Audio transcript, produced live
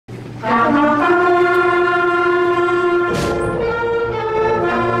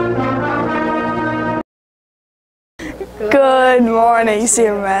Good morning,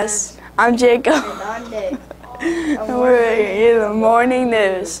 CMS. I'm Jacob. And I'm Dave. And we're in the morning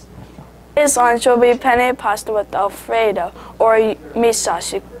news. Today's lunch will be penne pasta with Alfredo or meat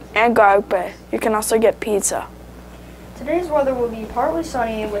sauce and garlic bread. You can also get pizza. Today's weather will be partly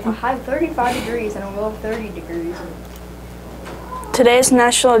sunny with a high of 35 degrees and a low of 30 degrees. Today's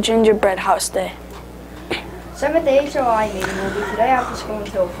National Gingerbread House Day. 7th HOI meeting will be today after school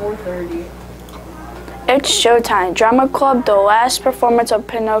until 4:30. It's showtime. Drama Club, the last performance of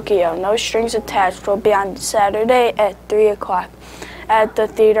Pinocchio, No Strings Attached, will be on Saturday at 3 o'clock at the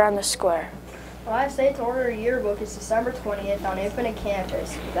theater on the square. The last day to order a yearbook is December 20th on Infinite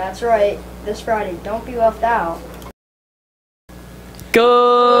Campus. That's right, this Friday. Don't be left out.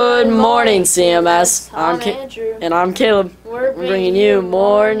 Good morning, CMS. I'm Andrew. And I'm Caleb. We're bringing you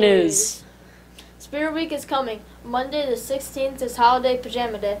more news. Spirit Week is coming. Monday the 16th is Holiday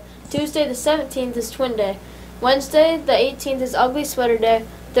Pajama Day. Tuesday the 17th is Twin Day. Wednesday the 18th is Ugly Sweater Day.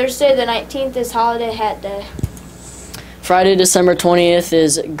 Thursday the 19th is Holiday Hat Day. Friday, December 20th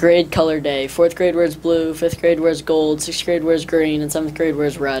is Grade Color Day. 4th grade wears blue, 5th grade wears gold, 6th grade wears green, and 7th grade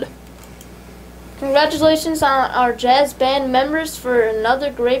wears red. Congratulations on our jazz band members for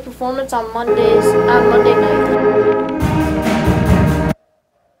another great performance on Monday night.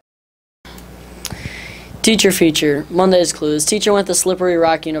 Teacher feature. Monday's clue. This teacher went to Slippery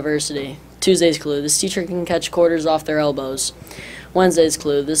Rock University. Tuesday's clue. This teacher can catch quarters off their elbows. Wednesday's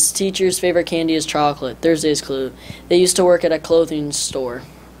clue. This teacher's favorite candy is chocolate. Thursday's clue. They used to work at a clothing store.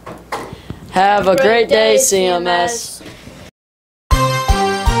 Have a great day, CMS.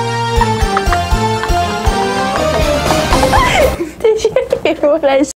 Did you hear what I said?